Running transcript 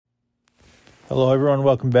Hello, everyone.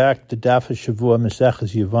 Welcome back to Daf HaShavua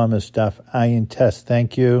Maseches Yevamos Daf Ayin Tes.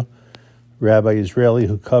 Thank you, Rabbi Israeli,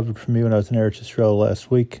 who covered for me when I was in Eretz Yisrael last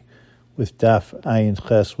week with Daf Ayin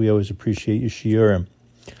Ches. We always appreciate your shiurim.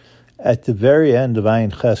 At the very end of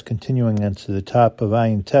Ayin Ches, continuing into the top of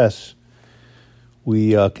Ayin Tes,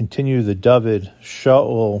 we continue the David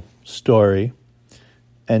Shaul story,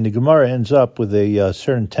 and the Gemara ends up with a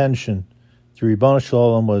certain tension. The Ribono Shel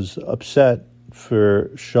Olam was upset for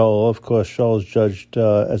Shaul. Of course, Shaul is judged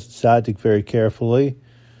as a tzaddik very carefully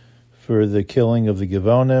for the killing of the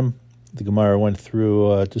Givonim. The Gemara went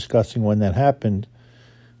through discussing when that happened,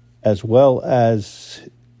 as well as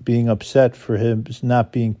being upset for him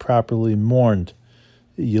not being properly mourned.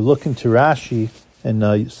 You look into Rashi,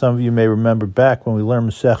 and some of you may remember back when we learned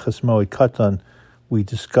Maseches Moed Katan, we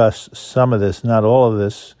discussed some of this, not all of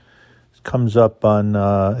this. Comes up on,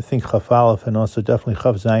 I think, Chaf Aleph and also definitely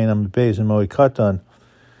Chaf Zayin Amud Beis and Moed Katan,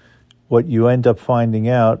 what you end up finding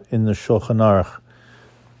out in the Shulchan Aruch.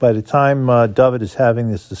 By the time David is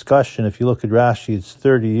having this discussion, if you look at Rashi, it's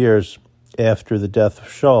 30 years after the death of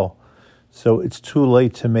Shaul. So it's too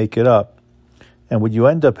late to make it up. And what you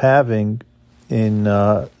end up having in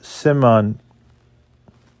Siman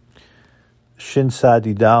Shin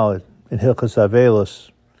Sadi Dalet in Hilchos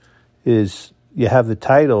Avelos is you have the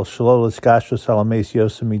title, Shalol Iskashos Alames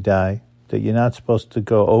Yosemidai, that you're not supposed to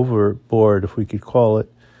go overboard, if we could call it.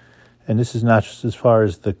 And this is not just as far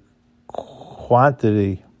as the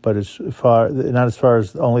quantity, but not as far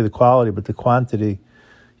as only the quality, but the quantity.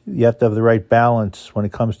 You have to have the right balance when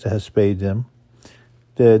it comes to Hespedim.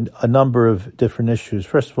 There are a number of different issues.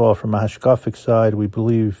 First of all, from a hashkafic side, we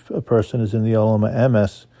believe a person is in the Olam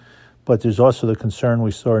HaEmes, but there's also the concern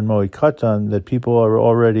we saw in Moed Katan that people are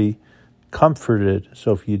already comforted.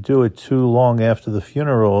 So if you do it too long after the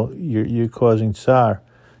funeral, you're causing tsar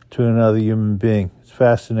to another human being. It's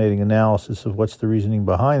fascinating analysis of what's the reasoning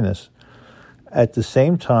behind this. At the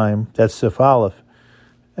same time, that's Sif Aleph.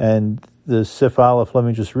 And the Sif Aleph, let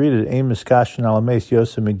me just read it. Ein miskashin al ames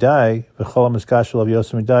yosemidai, v'chol miskashel of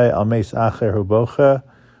yosemidai al mes acher hubocha.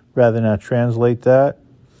 Rather not translate that.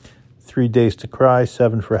 3 days to cry,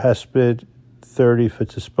 7 for Hesped, 30 for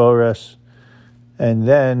Tispores. And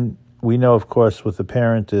then we know, of course, what the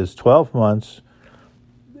parent is 12 months.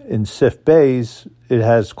 In Sif Beis, it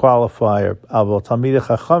has qualifier, Aval Talmidei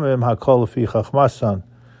Chachamim Hakol Lefi Chachmasan,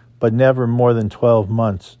 but never more than 12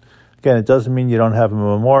 months. Again, it doesn't mean you don't have a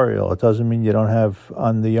memorial. It doesn't mean you don't have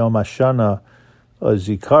on the Yom HaShana a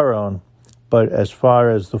Zikaron, but as far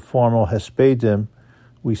as the formal Hespedim,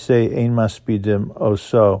 we say Ein Maspidim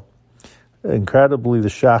Oso. Incredibly, the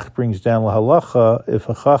Shach brings down La Halacha, if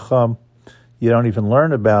a Chacham you don't even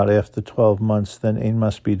learn about after 12 months, then Ein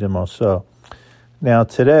Maspidim Oso. Now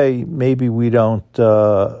today, maybe we don't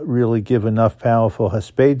really give enough powerful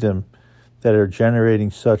Hespedim that are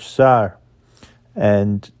generating such sar.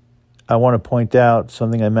 And I want to point out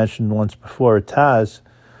something I mentioned once before, Taz.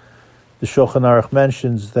 The Shulchan Aruch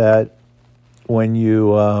mentions that when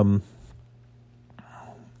you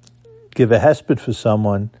give a hesped for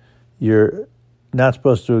someone, you're not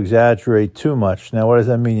supposed to exaggerate too much. Now, what does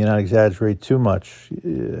that mean, you not exaggerate too much?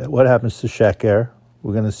 What happens to sheker?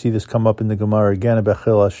 We're going to see this come up in the Gemara again about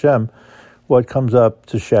Chil Hashem. What comes up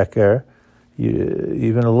to sheker?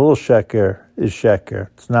 Even a little sheker is sheker.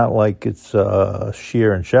 It's not like it's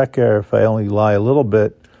sheer and sheker if I only lie a little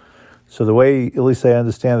bit. So the way, at least I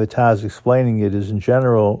understand the Taz explaining it, is in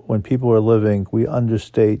general, when people are living, we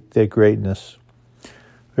understate their greatness.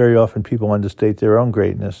 Very often people understate their own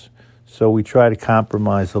greatness. So we try to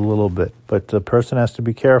compromise a little bit. But the person has to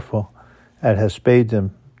be careful at Hespedim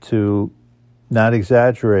to not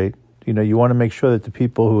exaggerate. You know, you want to make sure that the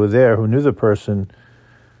people who are there, who knew the person,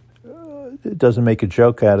 doesn't make a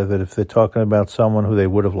joke out of it. If they're talking about someone who they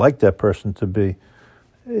would have liked that person to be,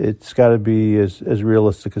 it's got to be as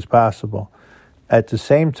realistic as possible. At the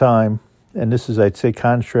same time, and this is, I'd say,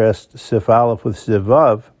 contrast Sif Aleph with Sif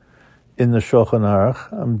Vav, in the Shulchan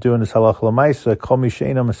Aruch, I'm doing this halach l'maisa, kol mi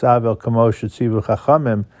she'eino mesavel kamo shetzivu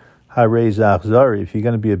chachamim harei zachzari. If you're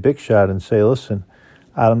going to be a big shot and say, listen,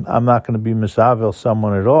 I'm not going to be mesavel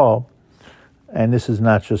someone at all, and this is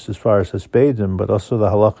not just as far as Hespedim, but also the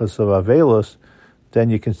halachas of Avelos,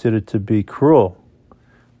 then you're considered to be cruel.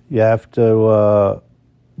 You have to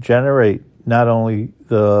generate not only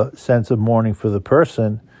the sense of mourning for the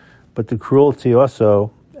person, but the cruelty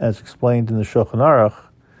also, as explained in the Shulchan Aruch,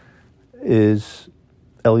 is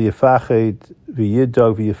El Yefached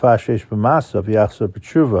v'Yidog v'Yefashesh b'Masa v'Yachzor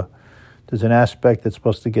b'Tshuva. There's an aspect that's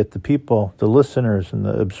supposed to get the people, the listeners and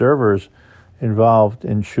the observers involved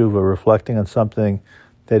in Tshuva, reflecting on something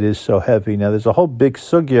that is so heavy. Now, there's a whole big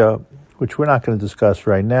sugya, which we're not going to discuss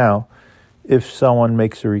right now, if someone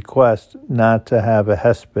makes a request not to have a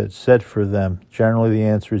hesped said for them. Generally, the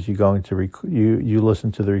answer is you're going to you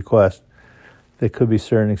listen to the request. There could be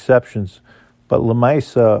certain exceptions, but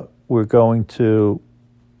Lamaisa, we're going to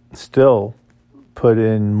still put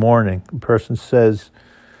in mourning. A person says,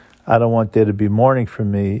 I don't want there to be mourning for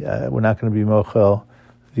me. We're not going to be mochel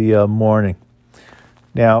the mourning.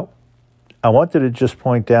 Now, I wanted to just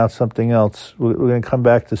point out something else. We're going to come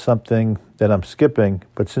back to something that I'm skipping,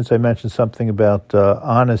 but since I mentioned something about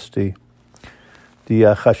honesty, the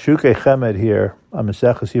Chashukei Chemed here,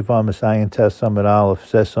 Maseches Yevamos Ayin Tes Amud Aleph,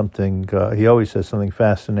 says something, he always says something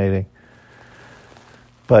fascinating.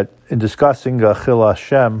 But in discussing Chil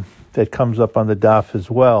Hashem, that comes up on the daf as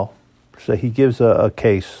well. So he gives a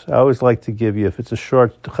case. I always like to give you, if it's a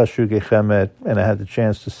short Chashukei Chemed, and I had the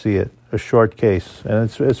chance to see it, a short case. And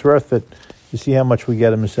it's worth it. You see how much we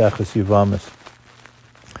get in Maseches Yevamos.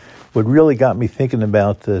 What really got me thinking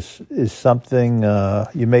about this is something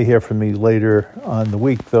you may hear from me later on the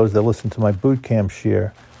week, those that listen to my boot camp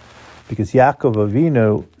share, because Yaakov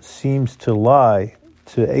Avinu seems to lie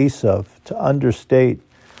to Esav to understate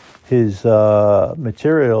his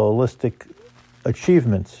materialistic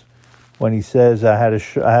achievements when he says, I have a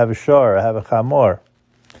shor, I have a chamor.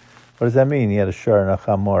 What does that mean? He had a shor and a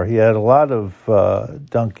chamor. He had a lot of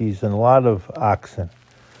donkeys and a lot of oxen.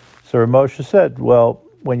 So Moshe said, well,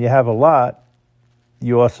 when you have a lot,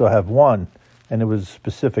 you also have one. And there was a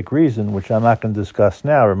specific reason, which I'm not going to discuss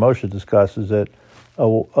now. Moshe discusses it,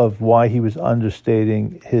 of why he was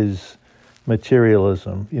understating his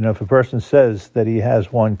materialism. You know, if a person says that he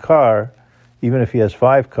has one car, even if he has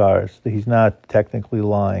 5 cars, that he's not technically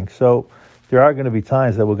lying. So there are going to be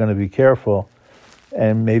times that we're going to be careful,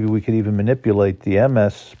 and maybe we could even manipulate the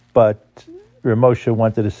MS, but Moshe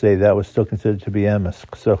wanted to say that was still considered to be emes.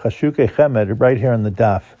 So Chashukei Chemed, right here on the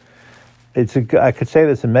daf. I could say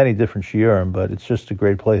this in many different shiurim, but it's just a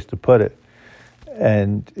great place to put it.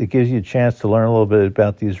 And it gives you a chance to learn a little bit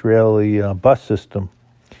about the Israeli bus system.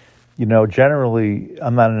 You know, generally,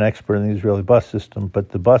 I'm not an expert in the Israeli bus system,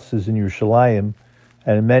 but the buses in Yerushalayim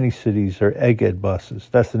and in many cities are Eged buses.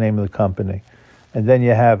 That's the name of the company. And then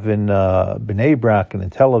you have in Bnei Brak and in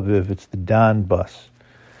Tel Aviv, it's the Dan bus.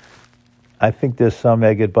 I think there's some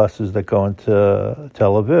Eged buses that go into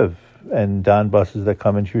Tel Aviv and Dan buses that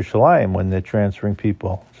come into Yerushalayim when they're transferring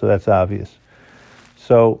people. So that's obvious.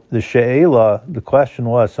 So the she'ela, the question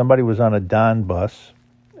was, somebody was on a Dan bus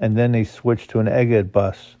and then they switched to an Eged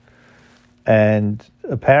bus. And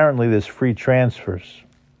apparently there's free transfers.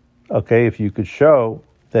 Okay, if you could show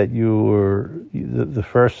that you were, the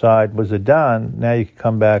first side was a Dan, now you could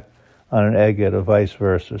come back on an Eged or vice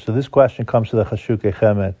versa. So this question comes to the Chashukei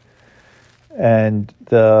Chemed. And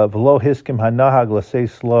the v'lo hiskim hanahag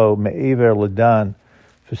l'seis lo me'ever l'dan,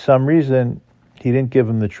 for some reason, he didn't give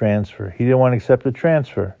him the transfer. He didn't want to accept the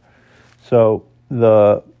transfer. So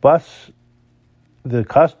the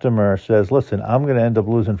customer says, listen, I'm going to end up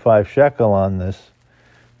losing 5 shekel on this.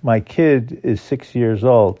 My kid is 6 years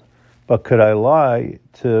old, but could I lie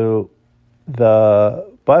to the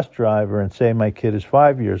bus driver and say my kid is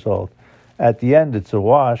 5 years old? At the end, it's a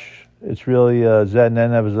wash. It's really zed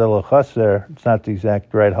nenev zelo chaser. It's not the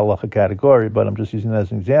exact right halacha category, but I'm just using that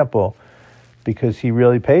as an example because he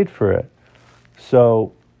really paid for it.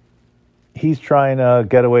 So he's trying to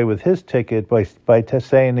get away with his ticket by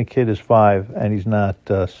saying the kid is 5 and he's not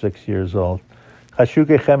 6 years old.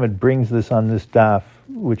 Chashukei Chemed brings this on this daf,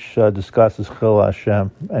 which discusses Chil Hashem,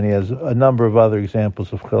 and he has a number of other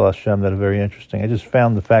examples of Chil Hashem that are very interesting. I just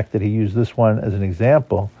found the fact that he used this one as an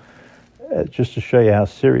example just to show you how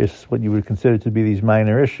serious what you would consider to be these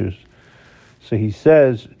minor issues. So he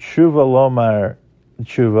says, Tshuva lomar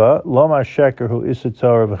sheker hu issa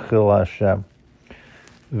Torah v'chil Hashem.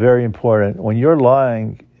 Very important. When you're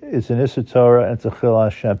lying, it's an issa Torah and it's a chil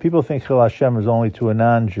Hashem. People think chil Hashem is only to a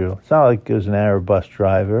non-Jew. It's not like there's an Arab bus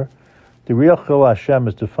driver. The real chil Hashem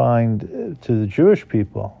is defined to the Jewish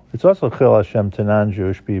people. It's also chil Hashem to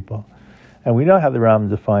non-Jewish people. And we know how the Rambam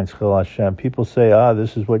defines Chil Hashem. People say,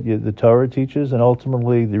 this is what the Torah teaches, and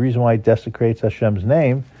ultimately the reason why it desecrates Hashem's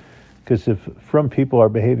name, because if from people are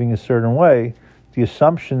behaving a certain way, the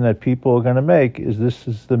assumption that people are going to make is this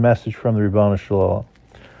is the message from the Ribbono Shel Olam.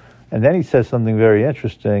 And then he says something very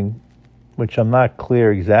interesting, which I'm not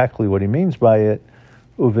clear exactly what he means by it.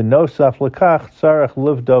 Uvenosaf lekach tzarech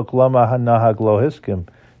livdok lama hanahag lo hiskim.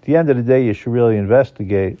 At the end of the day, you should really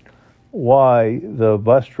investigate why the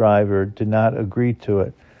bus driver did not agree to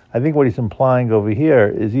it. I think what he's implying over here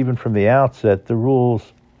is even from the outset, the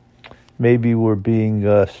rules maybe were being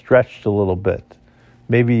stretched a little bit.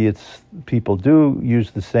 Maybe it's people do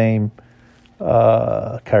use the same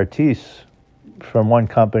kartis, from one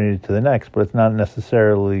company to the next, but it's not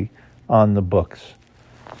necessarily on the books.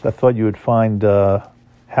 So I thought you would find how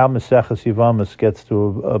Maseches Yevamos gets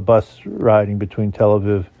to a bus riding between Tel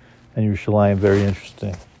Aviv and Yerushalayim very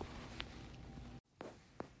interesting.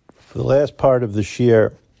 For the last part of the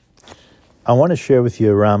shiur, I want to share with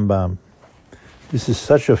you a Rambam. This is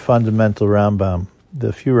such a fundamental Rambam.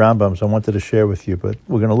 The few Rambams I wanted to share with you, but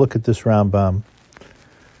we're going to look at this Rambam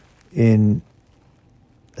in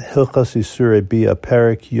Hilchos Isurei Bia,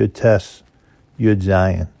 Perek Yud Tes Yud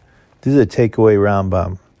Zayin. This is a takeaway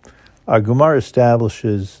Rambam. Our Gemara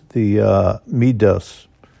establishes the midos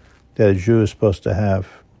that a Jew is supposed to have.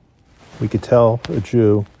 We could tell a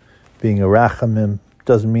Jew being a rachamim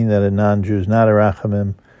doesn't mean that a non-Jew is not a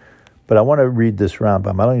rachamim. But I want to read this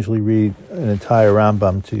Rambam. I don't usually read an entire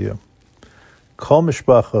Rambam to you. Kol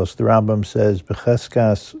mishpachos, the Rambam says,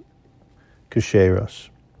 b'cheskas kasheros.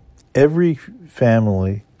 Every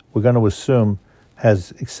family, we're going to assume,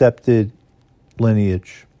 has accepted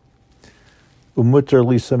lineage. Umuter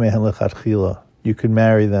lisa mehen lechatchila. You can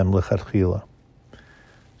marry them lechatchila.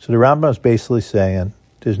 So the Rambam is basically saying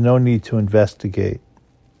there's no need to investigate.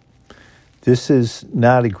 This is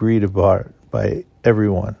not agreed upon by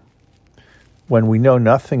everyone. When we know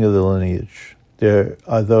nothing of the lineage, there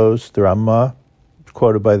are those, the Ramah,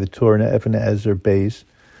 quoted by the Torah, Even Ezer Beis,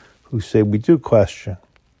 who say we do question.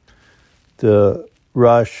 The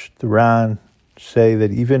Rush, the Ran, say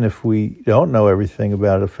that even if we don't know everything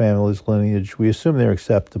about a family's lineage, we assume they're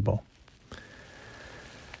acceptable.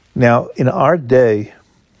 Now, in our day,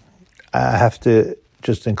 I have to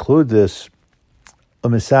just include this, a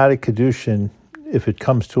Mesadik Kedushin, if it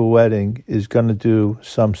comes to a wedding, is going to do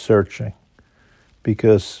some searching,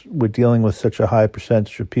 because we're dealing with such a high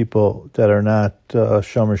percentage of people that are not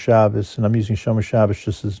Shomer Shabbos, and I'm using Shomer Shabbos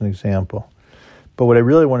just as an example. But what I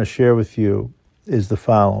really want to share with you is the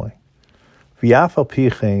following. V'yaf al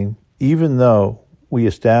pichein, even though we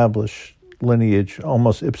establish lineage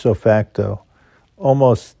almost ipso facto, the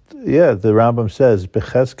Rambam says,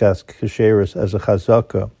 b'cheskas kasheris, as a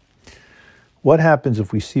chazaka. What happens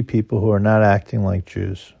if we see people who are not acting like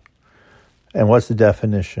Jews? And what's the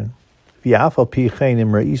definition? You see two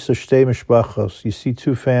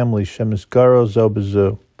families, Shemizgaro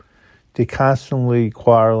Zobazu. They're constantly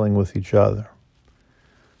quarreling with each other.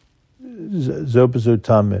 Zobazu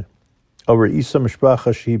Tamid. Or Isa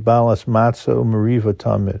Mishpacha Shi Balas Matzah Umariva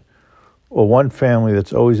Tamid. Or one family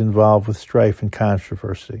that's always involved with strife and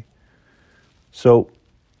controversy. So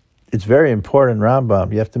it's very important,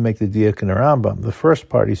 Rambam. You have to make the diak in the Rambam. The first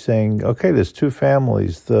part, he's saying, okay, there's two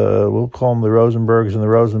families. We'll call them the Rosenbergs and the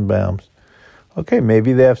Rosenbaums. Okay,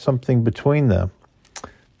 maybe they have something between them.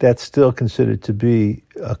 That's still considered to be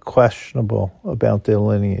questionable about their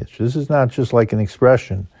lineage. This is not just like an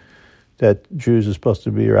expression that Jews are supposed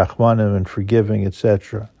to be Rachmanim and forgiving,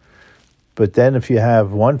 etc. But then if you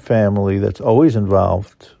have one family that's always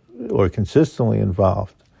involved or consistently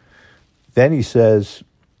involved, then he says,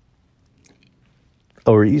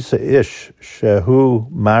 or Isa Ish, Shehu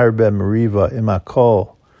Marbe Mariva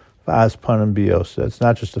Imakol, Vaz Panim Biosa. It's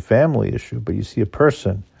not just a family issue, but you see a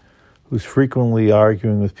person who's frequently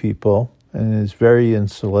arguing with people and is very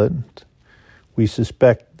insolent. We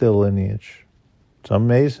suspect their lineage. It's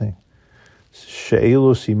amazing.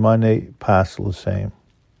 She'elu Simane Pas L'Seim.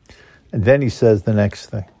 And then he says the next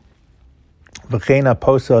thing. V'chein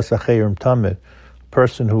aposa sacherim tamid, a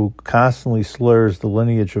person who constantly slurs the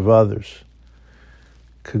lineage of others.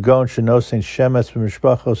 Kagon shenosein shemes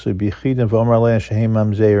b'mishpachos u'bichidim v'omar le'an shehem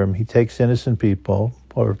mamzerim. He takes innocent people,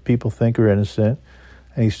 or people think are innocent,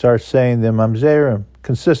 and he starts saying they're mamzerim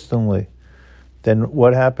consistently. Then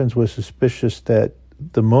what happens? We're suspicious that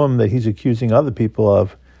the mum that he's accusing other people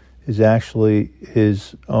of is actually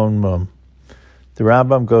his own mum. The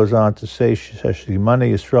Rambam goes on to say,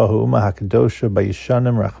 "Sheshimane Yisrael Ha'uma Hakadosha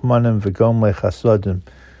B'Yishanim Rachmanim V'Gom LeChasadim."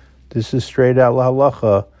 This is straight out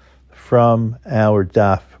halacha from our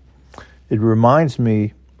daf. It reminds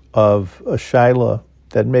me of a shaila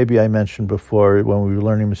that maybe I mentioned before when we were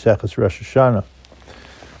learning Maseches Rosh Hashanah,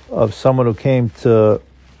 of someone who came to,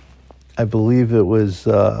 I believe it was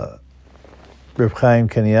Reb Chaim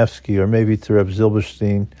Kanievsky, or maybe to Reb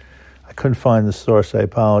Zilberstein. I couldn't find the source, I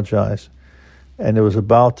apologize. And there was a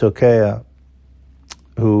Baal Tokea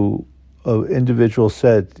who an individual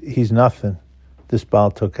said, he's nothing, this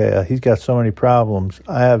Baal Tokea. He's got so many problems.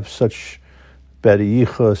 I have such better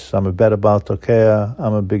yichus, I'm a better Baal Tokea,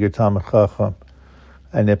 I'm a bigger Talmid Chacham.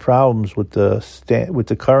 And there are problems with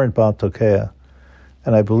the current Baal Tokea.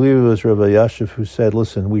 And I believe it was Rabbi Yashiv who said,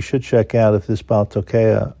 listen, we should check out if this Baal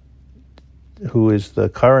Tokea, who is the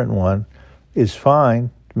current one, is fine,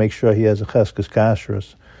 to make sure he has a cheskes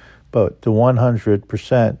kashrus. But the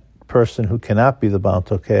 100% person who cannot be the Baal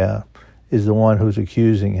Tokea is the one who's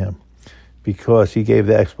accusing him, because he gave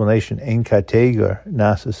the explanation, Ein kateger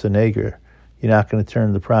nasa seneger. You're not going to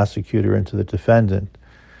turn the prosecutor into the defendant.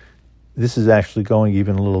 This is actually going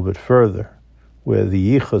even a little bit further, where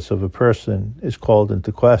the yichus of a person is called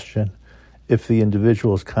into question if the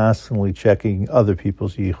individual is constantly checking other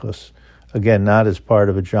people's yichus. Again, not as part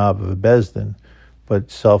of a job of a bezdin, but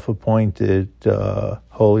self-appointed,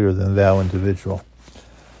 holier-than-thou individual.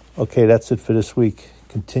 Okay, that's it for this week.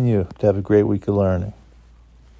 Continue to have a great week of learning.